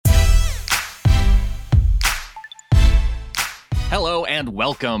Hello and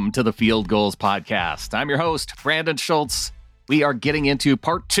welcome to the Field Gulls Podcast. I'm your host, Brandon Schultz. We are getting into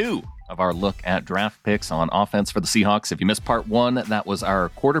part 2 of our look at draft picks on offense for the Seahawks. If you missed part 1, that was our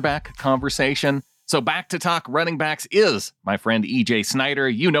quarterback conversation. So back to talk running backs is my friend EJ Snyder.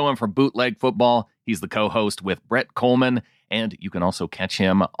 You know him from Bootleg Football. He's the co-host with Brett Coleman, and you can also catch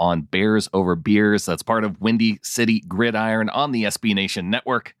him on Bears Over Beers. That's part of Windy City Gridiron on the SB Nation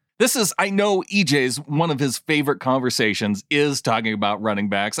Network. This is, I know EJ's one of his favorite conversations is talking about running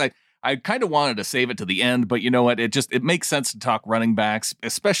backs. I kind of wanted to save it to the end, but you know what? It makes sense to talk running backs,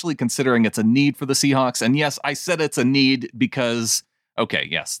 especially considering it's a need for the Seahawks. And yes, I said it's a need because, okay,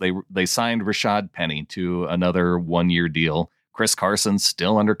 yes, they signed Rashad Penny to another 1-year deal. Chris Carson's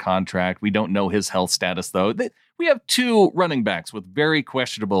still under contract. We don't know his health status, though. We have 2 running backs with very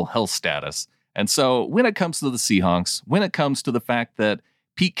questionable health status. And so when it comes to the Seahawks, when it comes to the fact that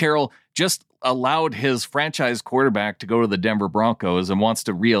Pete Carroll just allowed his franchise quarterback to go to the Denver Broncos and wants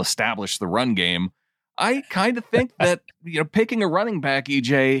to reestablish the run game, I kind of think that picking a running back,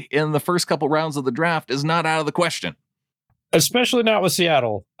 EJ, in the first couple rounds of the draft is not out of the question. Especially not with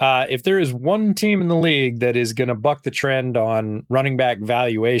Seattle. If there is one team in the league that is going to buck the trend on running back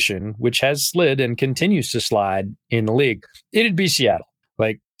valuation, which has slid and continues to slide in the league, it'd be Seattle.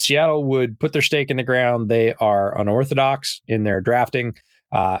 Like, Seattle would put their stake in the ground. They are unorthodox in their drafting.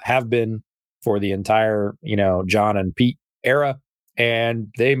 Have been for the entire, John and Pete era. And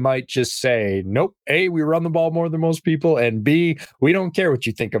they might just say, nope, A, we run the ball more than most people. And B, we don't care what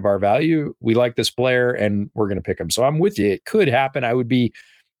you think of our value. We like this player and we're going to pick him. So I'm with you. It could happen. I would be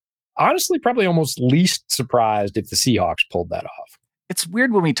honestly probably almost least surprised if the Seahawks pulled that off. It's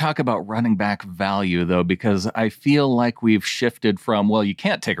weird when we talk about running back value, though, because I feel like we've shifted from, well, you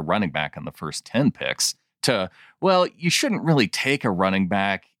can't take a running back in the first 10 picks to, well, you shouldn't really take a running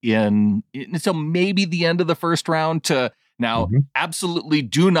back until maybe the end of the first round to now absolutely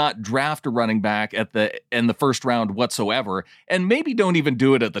do not draft a running back in the first round whatsoever, and maybe don't even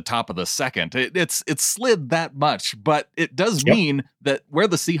do it at the top of the second. It's slid that much, but it does mean that where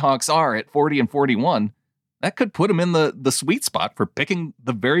the Seahawks are at 40 and 41, that could put them in the sweet spot for picking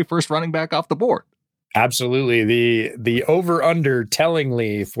the very first running back off the board. Absolutely. The over-under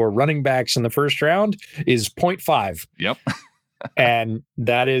tellingly for running backs in the first round is 0.5. Yep. And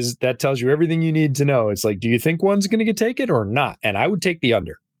that tells you everything you need to know. It's like, do you think one's going to get taken or not? And I would take the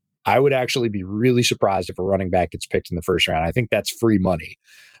under. I would actually be really surprised if a running back gets picked in the first round. I think that's free money.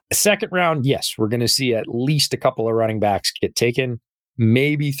 The second round, yes, we're going to see at least a couple of running backs get taken,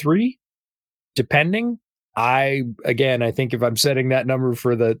 maybe 3, depending. I think if I'm setting that number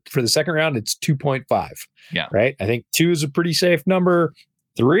for the second round, it's 2.5. Yeah. Right. I think 2 is a pretty safe number.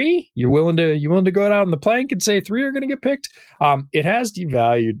 3, you're willing to go out on the plank and say 3 are going to get picked. It has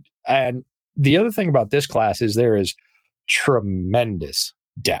devalued. And the other thing about this class is there is tremendous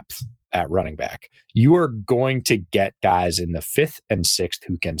depth at running back. You are going to get guys in the 5th and 6th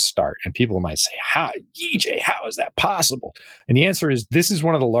who can start. And people might say, how is that possible? And the answer is, this is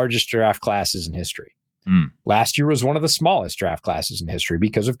one of the largest draft classes in history. Last year was one of the smallest draft classes in history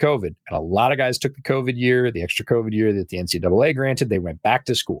because of COVID. And a lot of guys took the COVID year, the extra COVID year that the NCAA granted. They went back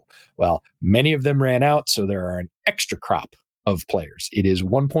to school. Well, many of them ran out, so there are an extra crop of players. It is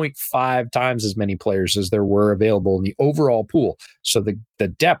 1.5 times as many players as there were available in the overall pool. So the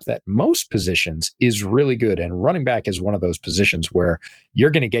depth at most positions is really good. And running back is one of those positions where you're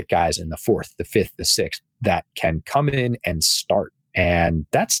going to get guys in the 4th, the 5th, the 6th that can come in and start. And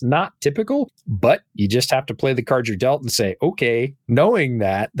that's not typical, but you just have to play the cards you're dealt and say, okay, knowing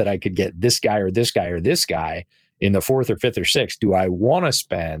that I could get this guy or this guy or this guy in the 4th or 5th or 6th, do I want to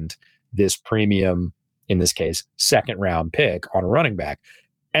spend this premium, in this case, second round pick on a running back?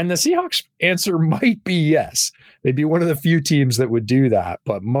 And the Seahawks answer might be yes. They'd be one of the few teams that would do that,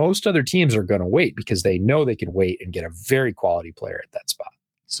 but most other teams are going to wait because they know they can wait and get a very quality player at that spot.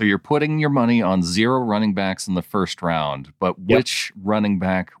 So you're putting your money on 0 running backs in the first round, but which running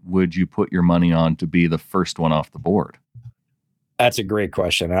back would you put your money on to be the first one off the board? That's a great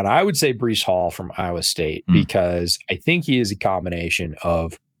question. And I would say Breece Hall from Iowa State, because I think he is a combination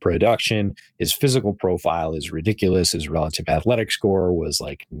of production. His physical profile is ridiculous. His relative athletic score was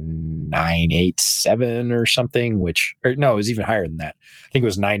like 987 or something, it was even higher than that. I think it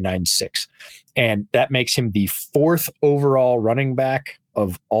was 996. And that makes him the 4th overall running back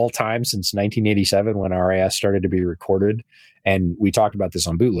of all time since 1987 when RAS started to be recorded. And we talked about this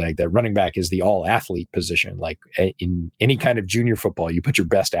on Bootleg, that running back is the all athlete position. Like in any kind of junior football, you put your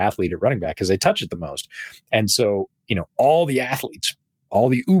best athlete at running back because they touch it the most. And so, all the athletes, all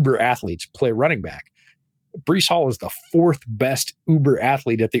the uber athletes play running back. Breece Hall is the 4th best uber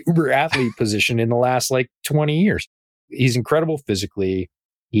athlete at the uber athlete position in the last 20 years. he's incredible physically.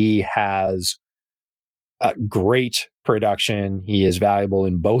 He has great production. He is valuable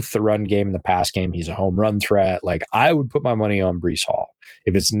in both the run game and the pass game. He's a home run threat. Like, I would put my money on Breece Hall.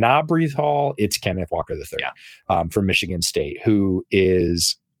 If it's not Breece Hall, it's Kenneth Walker III from Michigan State, who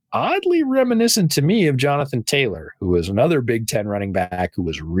is oddly reminiscent to me of Jonathan Taylor, who was another Big Ten running back who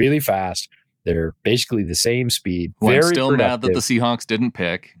was really fast. They're basically the same speed. Well, very I'm still productive. mad that the Seahawks didn't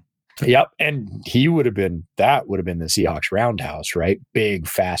pick. Yep. And that would have been the Seahawks roundhouse, right? Big,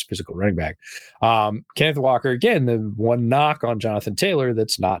 fast, physical running back. Kenneth Walker, again, the one knock on Jonathan Taylor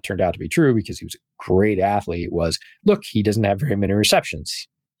that's not turned out to be true because he was a great athlete was, look, he doesn't have very many receptions.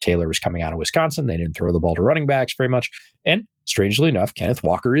 Taylor was coming out of Wisconsin. They didn't throw the ball to running backs very much. And strangely enough, Kenneth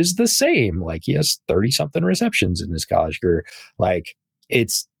Walker is the same. Like, he has 30-something receptions in his college career. Like,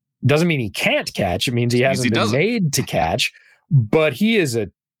 it's doesn't mean he can't catch. It means he hasn't been made to catch. But he is a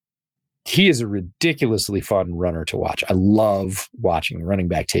ridiculously fun runner to watch. I love watching running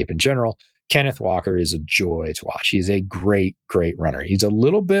back tape in general. Kenneth Walker is a joy to watch. He's a great, great runner. He's a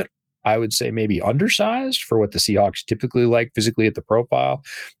little bit, I would say, maybe undersized for what the Seahawks typically like physically at the profile.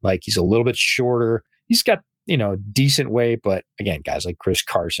 Like, he's a little bit shorter. He's got, decent weight. But again, guys like Chris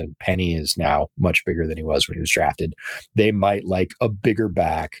Carson, Penny is now much bigger than he was when he was drafted. They might like a bigger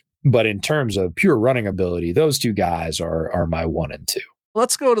back. But in terms of pure running ability, those two guys are my 1 and 2.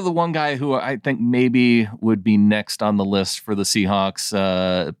 Let's go to the one guy who I think maybe would be next on the list for the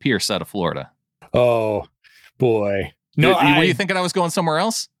Seahawks, Pierce out of Florida. Oh, boy. No, were you thinking I was going somewhere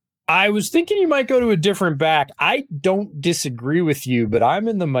else? I was thinking you might go to a different back. I don't disagree with you, but I'm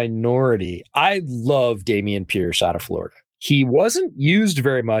in the minority. I love Dameon Pierce out of Florida. He wasn't used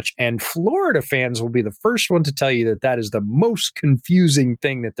very much, and Florida fans will be the first one to tell you that is the most confusing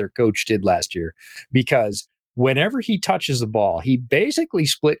thing that their coach did last year, because whenever he touches the ball, he basically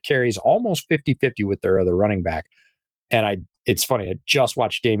split carries almost 50-50 with their other running back. And it's funny, I just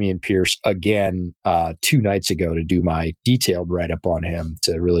watched Dameon Pierce again 2 nights ago to do my detailed write-up on him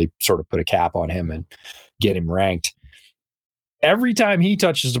to really sort of put a cap on him and get him ranked. Every time he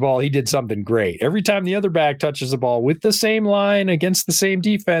touches the ball, he did something great. Every time the other back touches the ball with the same line against the same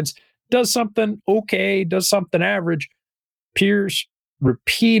defense, does something okay, does something average. Pierce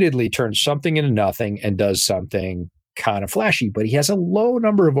repeatedly turns something into nothing and does something kind of flashy, but he has a low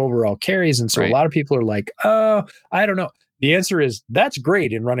number of overall carries. And so a lot of people are like, oh, I don't know. The answer is that's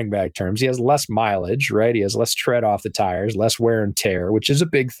great in running back terms. He has less mileage, right? He has less tread off the tires, less wear and tear, which is a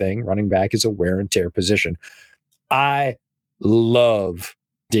big thing. Running back is a wear and tear position. I love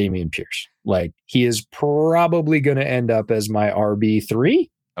Dameon Pierce. Like, he is probably going to end up as my RB3.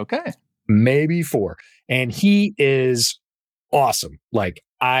 Okay. Maybe 4. And he is awesome. Like,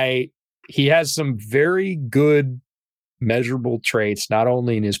 he has some very good measurable traits, not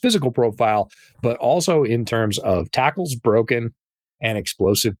only in his physical profile, but also in terms of tackles broken and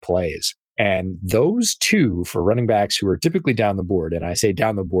explosive plays. And those two, for running backs who are typically down the board, and I say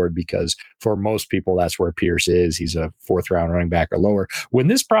down the board because for most people, that's where Pierce is. He's a 4th round running back or lower. When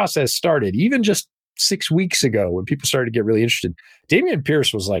this process started, even just 6 weeks ago, when people started to get really interested, Dameon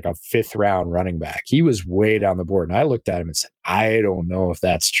Pierce was like a 5th round running back. He was way down the board. And I looked at him and said, I don't know if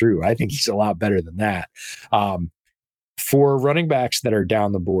that's true. I think he's a lot better than that. For running backs that are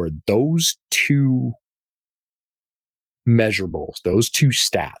down the board, those two measurables, those two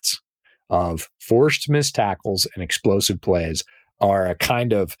stats of forced missed tackles and explosive plays are a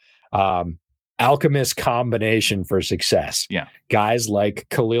kind of alchemist combination for success. Yeah. Guys like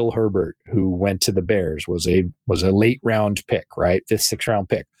Khalil Herbert, who went to the Bears, was a late round pick, right? 5th, 6th round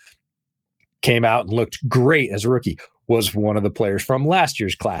pick. Came out and looked great as a rookie. Was one of the players from last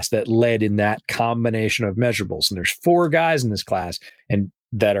year's class that led in that combination of measurables. And there's 4 guys in this class and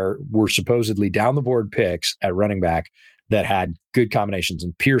that were supposedly down the board picks at running back that had good combinations,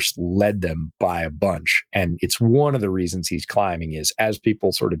 and Pierce led them by a bunch. And it's one of the reasons he's climbing is as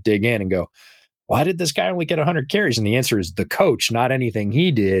people sort of dig in and go, why did this guy only get 100 carries? And the answer is the coach, not anything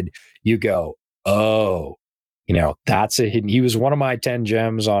he did. You go, oh, that's a hidden. He was one of my 10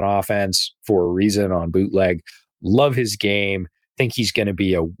 gems on offense for a reason on Bootleg. Love his game. Think he's going to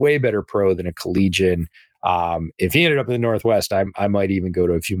be a way better pro than a collegian. If he ended up in the Northwest, I might even go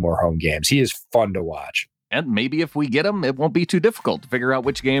to a few more home games. He is fun to watch. And maybe if we get him, it won't be too difficult to figure out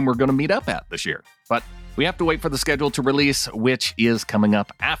which game we're going to meet up at this year. But we have to wait for the schedule to release, which is coming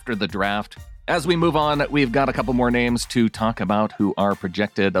up after the draft. As we move on, we've got a couple more names to talk about who are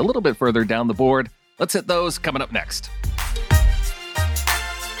projected a little bit further down the board. Let's hit those coming up next.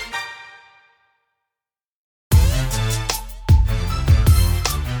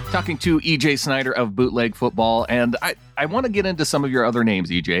 Talking to EJ Snyder of Bootleg Football, and I want to get into some of your other names,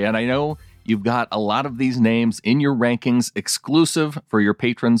 EJ, and I know You've got a lot of these names in your rankings exclusive for your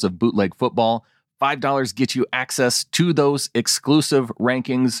patrons of Bootleg Football. $5 gets you access to those exclusive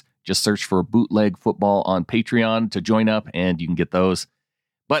rankings. Just search for Bootleg Football on Patreon to join up, and you can get those.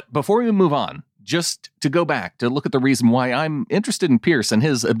 But before we move on, just to go back to look at the reason why I'm interested in Pierce and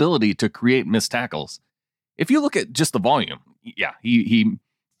his ability to create missed tackles. If you look at just the volume, yeah, he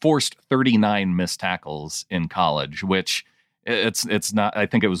forced 39 missed tackles in college, which it's not. I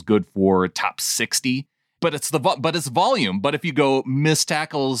think it was good for top 60, but it's volume. But if you go missed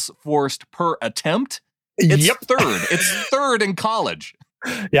tackles forced per attempt, it's third. It's third in college.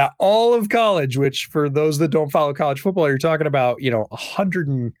 Yeah, all of college, which for those that don't follow college football, you're talking about,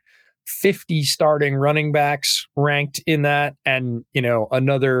 150 starting running backs ranked in that. And,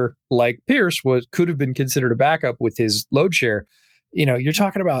 another like Pierce could have been considered a backup with his load share. You're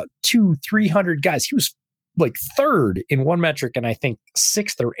talking about 200-300 guys. He was like third in one metric and I think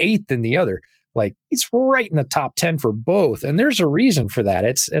sixth or eighth in the other. Like, it's right in the top 10 for both. And there's a reason for that.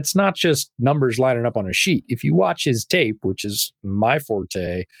 It's not just numbers lining up on a sheet. If you watch his tape, which is my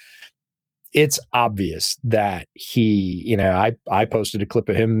forte, it's obvious that he, I posted a clip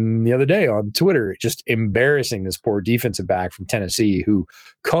of him the other day on Twitter, just embarrassing this poor defensive back from Tennessee who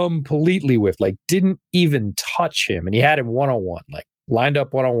completely whiffed, like didn't even touch him. And he had him one-on-one, like lined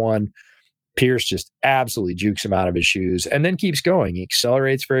up one-on-one. Pierce just absolutely jukes him out of his shoes and then keeps going. He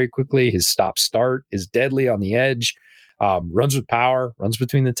accelerates very quickly. His stop-start is deadly on the edge, runs with power, runs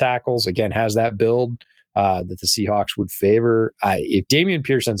between the tackles, again, has that build that the Seahawks would favor. If Dameon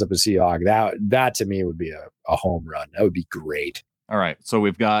Pierce ends up a Seahawk, that to me would be a home run. That would be great. All right, so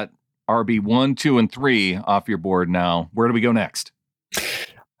we've got RB 1, 2, and 3 off your board now. Where do we go next?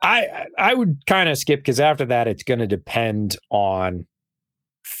 I would kind of skip because after that, it's going to depend on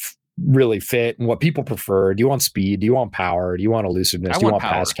really fit and what people prefer. Do you want speed? Do you want power? Do you want elusiveness? Do you want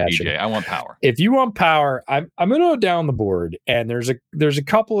pass catching? DJ, I want power. If you want power, I'm going to go down the board, and there's a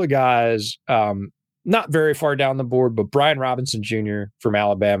couple of guys, not very far down the board, but Brian Robinson Jr. from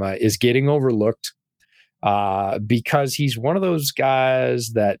Alabama is getting overlooked because he's one of those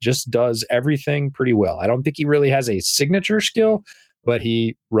guys that just does everything pretty well. I don't think he really has a signature skill, but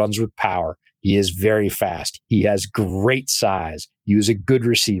he runs with power. He is very fast. He has great size. He was a good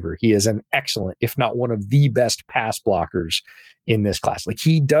receiver. He is an excellent, if not one of the best pass blockers in this class. Like,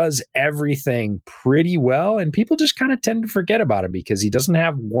 he does everything pretty well, and people just kind of tend to forget about him because he doesn't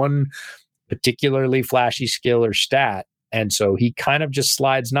have one particularly flashy skill or stat. And so he kind of just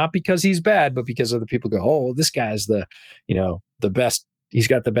slides, not because he's bad, but because other people go, oh, this guy's the best. He's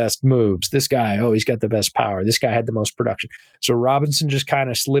got the best moves. This guy, he's got the best power. This guy had the most production. So Robinson just kind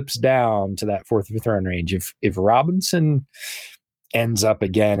of slips down to that 4th or 5th round range. If Robinson ends up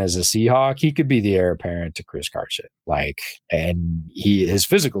again as a Seahawk, he could be the heir apparent to Chris Carson. And his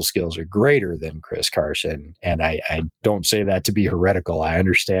physical skills are greater than Chris Carson. And I don't say that to be heretical. I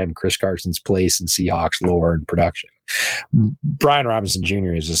understand Chris Carson's place in Seahawks lore and production. Brian Robinson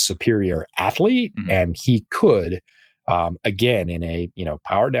Jr. is a superior athlete, and he could, again, in a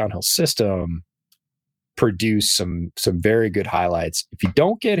power downhill system, produce some very good highlights. If you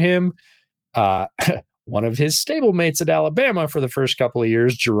don't get him, one of his stablemates at Alabama for the first couple of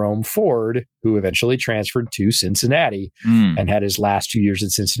years, Jerome Ford, who eventually transferred to Cincinnati and had his last 2 years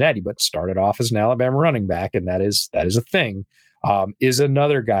at Cincinnati, but started off as an Alabama running back, and that is a thing, is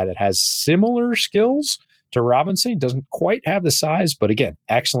another guy that has similar skills to Robinson. He doesn't quite have the size, but again,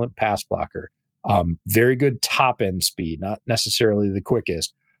 excellent pass blocker. Very good top end speed, not necessarily the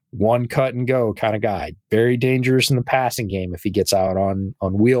quickest. One cut and go kind of guy. Very dangerous in the passing game if he gets out on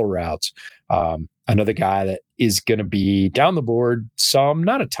wheel routes. Another guy that is going to be down the board, some,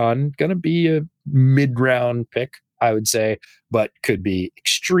 not a ton, going to be a mid-round pick, I would say, but could be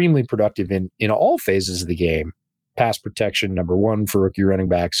extremely productive in all phases of the game. Pass protection, number one for rookie running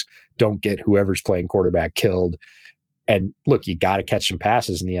backs. Don't get whoever's playing quarterback killed. And look, you got to catch some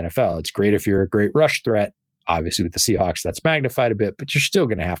passes in the NFL. It's great if you're a great rush threat. Obviously, with the Seahawks, that's magnified a bit, but you're still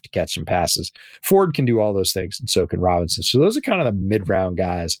going to have to catch some passes. Ford can do all those things, and so can Robinson. So those are kind of the mid-round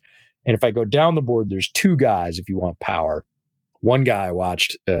guys. And if I go down the board, there's two guys if you want power. One guy I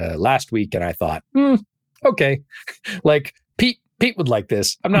watched last week, and I thought, okay, like Pete would like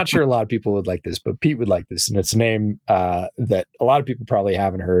this. I'm not sure a lot of people would like this, but Pete would like this. And it's a name that a lot of people probably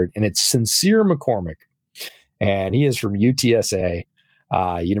haven't heard, and it's Sincere McCormick. And he is from UTSA,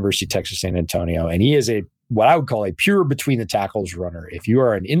 University of Texas San Antonio, and he is what I would call a pure between the tackles runner. If you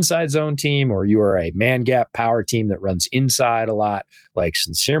are an inside zone team or you are a man gap power team that runs inside a lot, like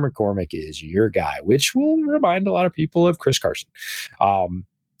Sincere McCormick is your guy, which will remind a lot of people of Chris Carson.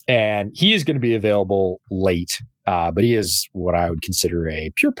 And he is going to be available late But he is what I would consider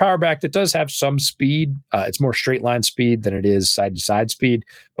a pure power back that does have some speed. It's more straight line speed than it is side to side speed,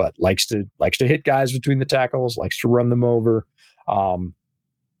 but likes to hit guys between the tackles, likes to run them over. And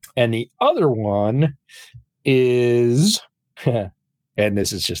the other one is, and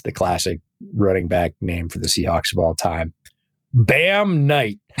this is just the classic running back name for the Seahawks of all time, Bam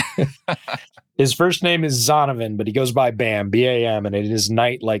Knight. His first name is Zonovan, but he goes by Bam, B-A-M, and it is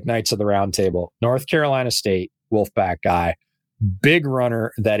Knight like Knights of the Round Table. North Carolina State, Wolfpack guy, big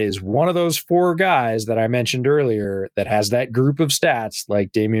runner that is one of those 4 guys that I mentioned earlier that has that group of stats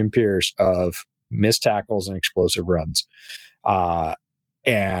like Dameon Pierce of missed tackles and explosive runs.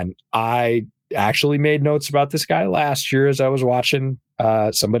 And I actually made notes about this guy last year as I was watching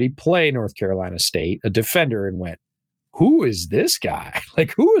somebody play North Carolina State, a defender, and went, who is this guy?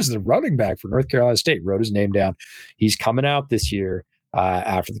 Like, who is the running back for North Carolina State? Wrote his name down. He's coming out this year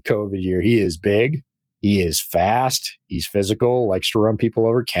after the COVID year. He is big. He is fast. He's physical, likes to run people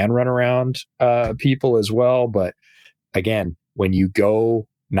over, can run around people as well. But again, when you go,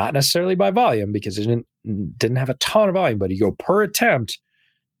 not necessarily by volume, because it didn't have a ton of volume, but you go per attempt,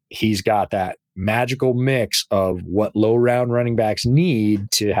 he's got that magical mix of what low round running backs need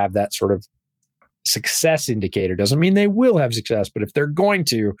to have that sort of success indicator. Doesn't mean they will have success, but if they're going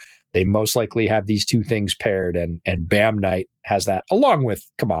to, they most likely have these 2 things paired, and Bam Knight has that, along with,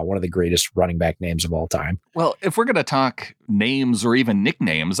 one of the greatest running back names of all time. Well, if we're going to talk names or even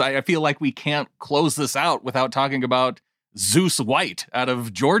nicknames, I feel like we can't close this out without talking about Zeus White out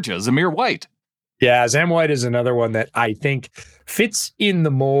of Georgia, Zamir White. Yeah, Zam White is another one that I think fits in the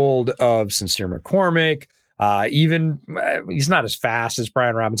mold of Sincere McCormick. He's not as fast as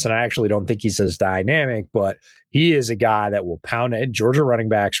Brian Robinson. I actually don't think he's as dynamic, but he is a guy that will pound it. Georgia running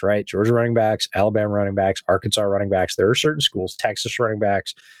backs, right? Georgia running backs, Alabama running backs, Arkansas running backs. There are certain schools, Texas running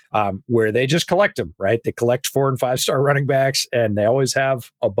backs, where they just collect them, right? They collect 4 and 5 star running backs, and they always have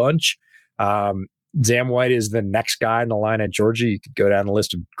a bunch. Zam White is the next guy in the line at Georgia. You could go down the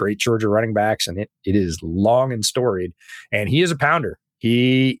list of great Georgia running backs, and it is long and storied. And he is a pounder.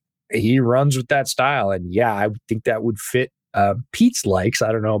 He runs with that style. And yeah, I think that would fit Pete's likes.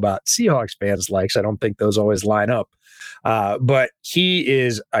 I don't know about Seahawks fans' likes. I don't think those always line up. But he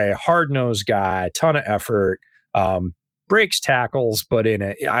is a hard-nosed guy, ton of effort, breaks tackles, but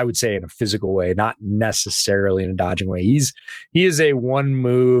I would say in a physical way, not necessarily in a dodging way. He is a one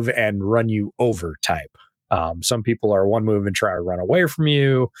move and run you over type. Some people are one move and try to run away from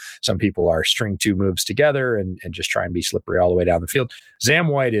you. Some people are string 2 moves together and just try and be slippery all the way down the field. Zam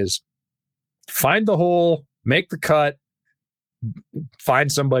White is find the hole, make the cut, find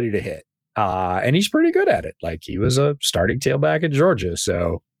somebody to hit. And he's pretty good at it. Like, he was a starting tailback at Georgia,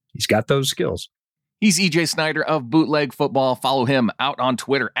 so he's got those skills. He's EJ Snyder of Bootleg Football. Follow him out on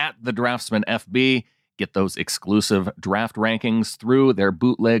Twitter at TheDraftsmanFB. Get those exclusive draft rankings through their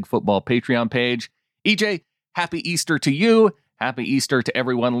Bootleg Football Patreon page. EJ, happy Easter to you. Happy Easter to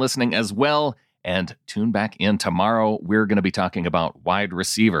everyone listening as well. And tune back in tomorrow. We're going to be talking about wide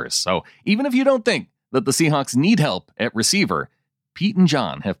receivers. So even if you don't think that the Seahawks need help at receiver, Pete and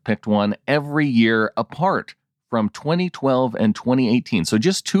John have picked one every year apart from 2012 and 2018. So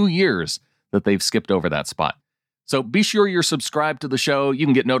just 2 years that they've skipped over that spot. So be sure you're subscribed to the show. You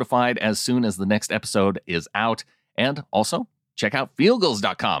can get notified as soon as the next episode is out. And also check out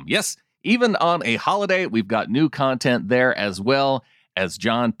fieldgoals.com. Yes, even on a holiday, we've got new content there as well, as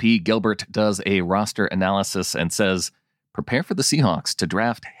John P. Gilbert does a roster analysis and says, prepare for the Seahawks to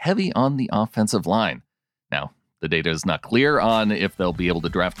draft heavy on the offensive line. Now, the data is not clear on if they'll be able to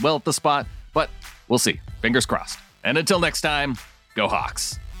draft well at the spot, but we'll see. Fingers crossed. And until next time, go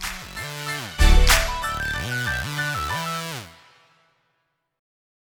Hawks.